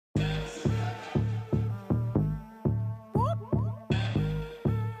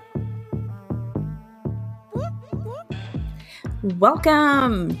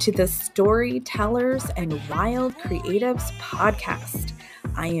Welcome to the Storytellers and Wild Creatives podcast.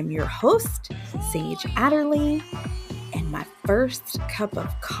 I am your host, Sage Adderley, and my first cup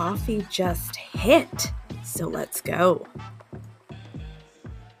of coffee just hit. So let's go.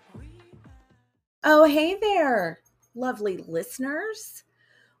 Oh, hey there, lovely listeners.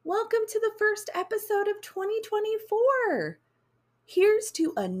 Welcome to the first episode of 2024. Here's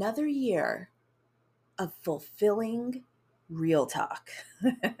to another year of fulfilling real talk.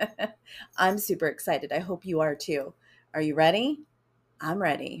 I'm super excited. I hope you are too. Are you ready? I'm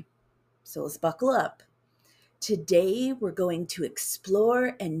ready. So let's buckle up. Today, we're going to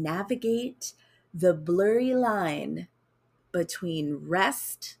explore and navigate the blurry line between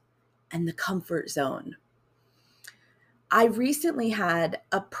rest and the comfort zone. I recently had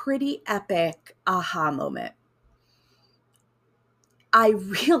a pretty epic aha moment. I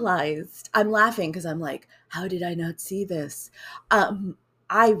realized, I'm laughing because I'm like, how did I not see this?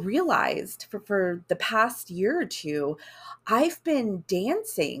 I realized for the past year or two, I've been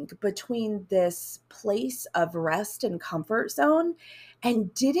dancing between this place of rest and comfort zone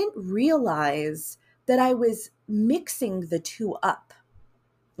and didn't realize that I was mixing the two up.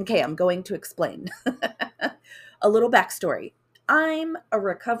 Okay, I'm going to explain. A little backstory. I'm a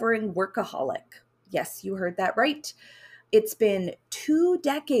recovering workaholic. Yes, you heard that right. It's been 2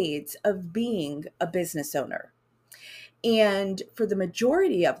 decades of being a business owner. And for the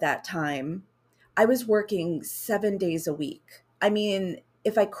majority of that time, I was working 7 days a week. I mean,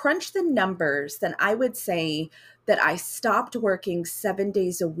 if I crunch the numbers, then I would say that I stopped working 7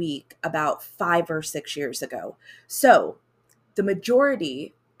 days a week about 5 or 6 years ago. So the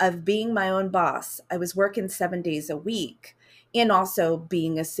majority of being my own boss, I was working 7 days a week and also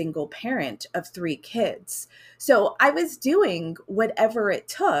being a single parent of 3 kids. So I was doing whatever it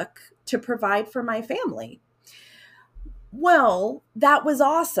took to provide for my family. Well, that was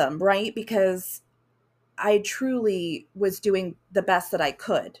awesome, right? Because I truly was doing the best that I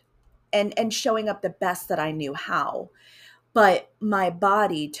could and showing up the best that I knew how. But my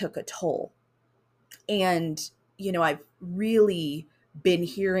body took a toll. And, I've really been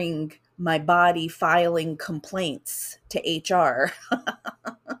hearing my body filing complaints to HR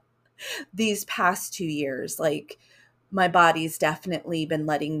these past 2 years. Like, my body's definitely been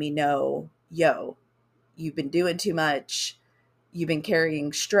letting me know, yo, you've been doing too much. You've been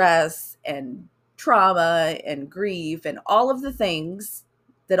carrying stress and trauma and grief and all of the things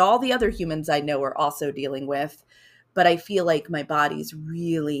that all the other humans I know are also dealing with. But I feel like my body's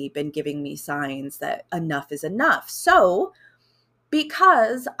really been giving me signs that enough is enough. So,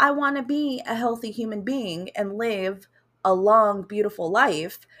 because I want to be a healthy human being and live a long, beautiful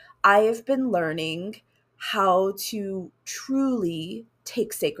life, I have been learning how to truly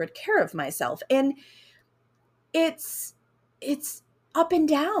take sacred care of myself. And it's up and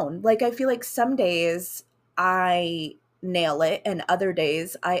down. Like, I feel like some days I nail it and other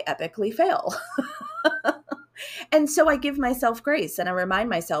days I epically fail. And so I give myself grace and I remind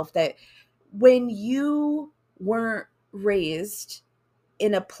myself that when you weren't raised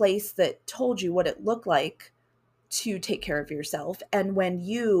in a place that told you what it looked like to take care of yourself, and when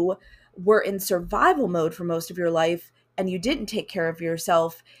you were in survival mode for most of your life and you didn't take care of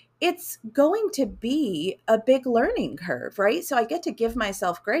yourself, it's going to be a big learning curve, right? So I get to give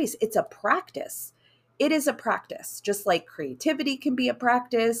myself grace. It's a practice. It is a practice, just like creativity can be a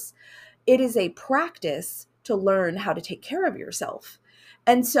practice. It is a practice to learn how to take care of yourself.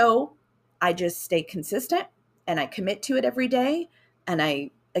 And so I just stay consistent and I commit to it every day. And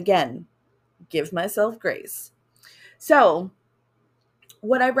I, again, give myself grace. So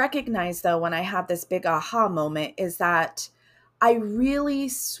what I recognize, though, when I had this big aha moment is that I really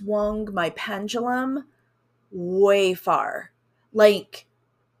swung my pendulum way far. Like,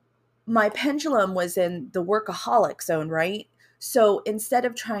 my pendulum was in the workaholic zone, right? So instead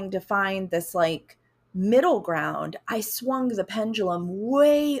of trying to find this like middle ground, I swung the pendulum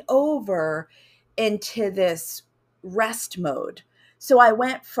way over into this rest mode. So I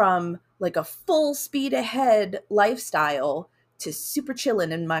went from like a full speed ahead lifestyle to super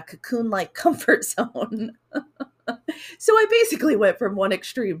chilling in my cocoon-like comfort zone. So I basically went from one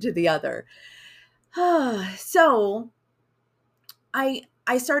extreme to the other. So I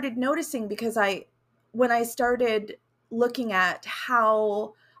started noticing because when I started looking at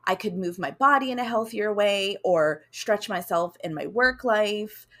how I could move my body in a healthier way or stretch myself in my work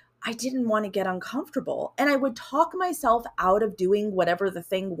life, I didn't want to get uncomfortable. And I would talk myself out of doing whatever the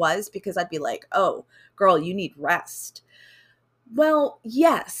thing was because I'd be like, oh, girl, you need rest. Well,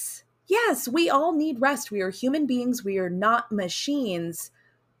 yes, we all need rest. We are human beings. We are not machines.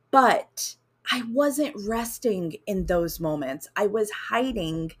 But I wasn't resting in those moments. I was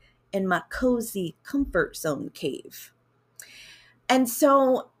hiding in my cozy comfort zone cave. And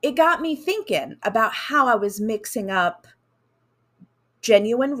so it got me thinking about how I was mixing up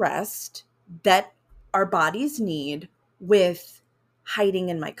genuine rest that our bodies need with hiding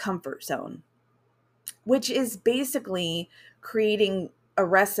in my comfort zone, which is basically creating a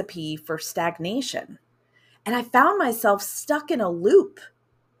recipe for stagnation. And I found myself stuck in a loop.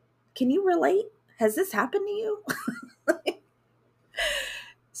 Can you relate? Has this happened to you?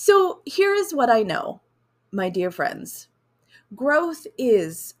 So here is what I know, my dear friends. Growth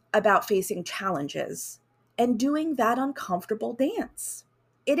is about facing challenges and doing that uncomfortable dance.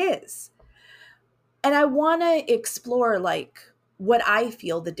 It is. And I want to explore what I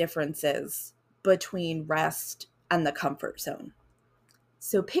feel the difference is between rest and the comfort zone.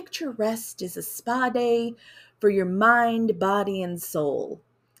 So picture rest as a spa day for your mind, body, and soul.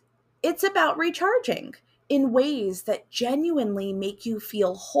 It's about recharging in ways that genuinely make you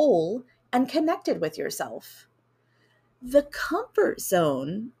feel whole and connected with yourself. The comfort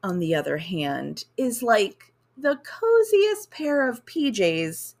zone, on the other hand, is like the coziest pair of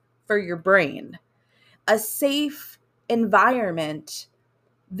PJs for your brain, a safe environment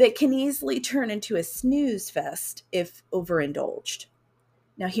that can easily turn into a snooze fest if overindulged.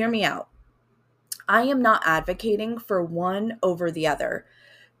 Now, hear me out. I am not advocating for one over the other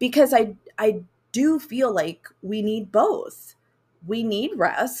because I do feel like we need both. We need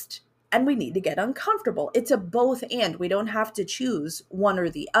rest and we need to get uncomfortable. It's a both and. We don't have to choose one or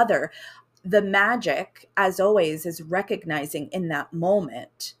the other. The magic, as always, is recognizing in that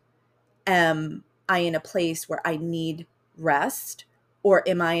moment, am I in a place where I need rest, or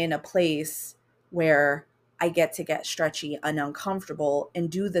am I in a place where I get to get stretchy and uncomfortable and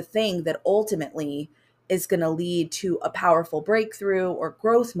do the thing that ultimately is going to lead to a powerful breakthrough or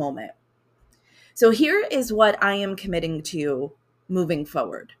growth moment? So here is what I am committing to moving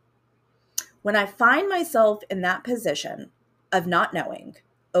forward. When I find myself in that position of not knowing,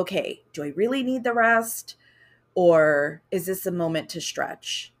 okay, do I really need the rest? Or is this a moment to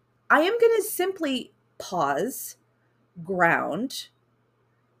stretch? I am going to simply pause, ground,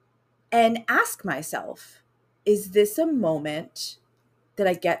 and ask myself, is this a moment that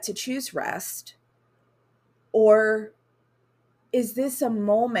I get to choose rest? Or is this a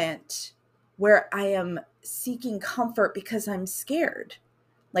moment where I am seeking comfort because I'm scared?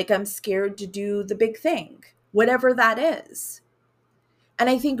 Like I'm scared to do the big thing, whatever that is. And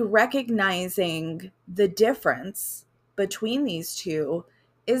I think recognizing the difference between these two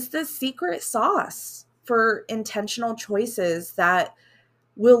is the secret sauce for intentional choices that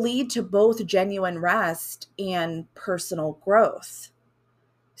will lead to both genuine rest and personal growth.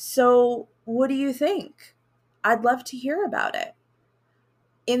 So, what do you think? I'd love to hear about it.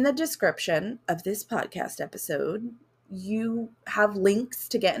 In the description of this podcast episode, you have links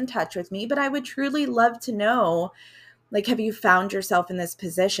to get in touch with me, but I would truly love to know, have you found yourself in this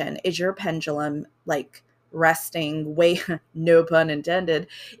position? Is your pendulum resting way, no pun intended,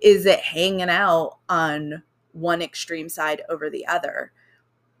 is it hanging out on one extreme side over the other?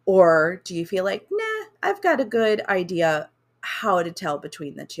 Or do you feel like, nah, I've got a good idea how to tell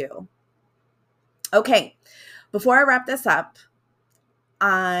between the two? Okay, before I wrap this up,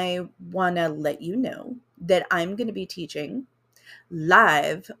 I want to let you know that I'm going to be teaching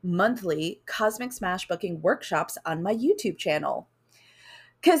live monthly Cosmic Smash booking workshops on my YouTube channel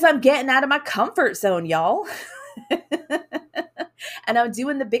because I'm getting out of my comfort zone, y'all. And I'm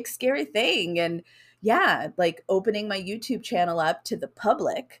doing the big scary thing. And yeah, opening my YouTube channel up to the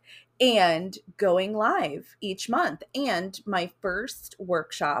public and going live each month. And my first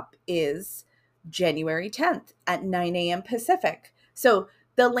workshop is January 10th at 9 a.m. Pacific. So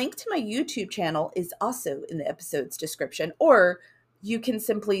the link to my YouTube channel is also in the episode's description, or you can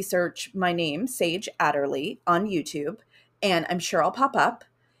simply search my name, Sage Adderley, on YouTube, and I'm sure I'll pop up.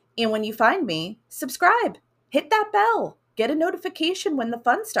 And when you find me, subscribe, hit that bell, get a notification when the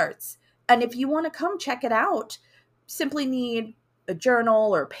fun starts. And if you want to come check it out, simply need a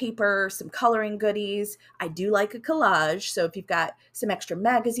journal or paper, some coloring goodies. I do like a collage. So if you've got some extra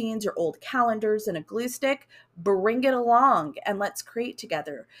magazines or old calendars and a glue stick, bring it along and let's create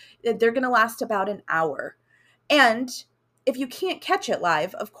together. They're going to last about an hour. And if you can't catch it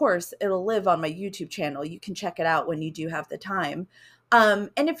live, of course, it'll live on my YouTube channel. You can check it out when you do have the time.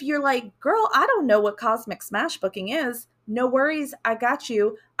 And if you're like, girl, I don't know what Cosmic Smash booking is, no worries. I got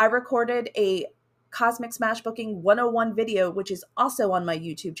you. I recorded a Cosmic Smash Booking 101 video, which is also on my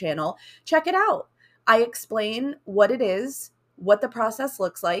YouTube channel. Check it out. I explain what it is, what the process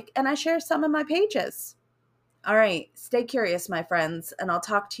looks like, and I share some of my pages. All right. Stay curious, my friends, and I'll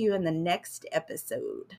talk to you in the next episode.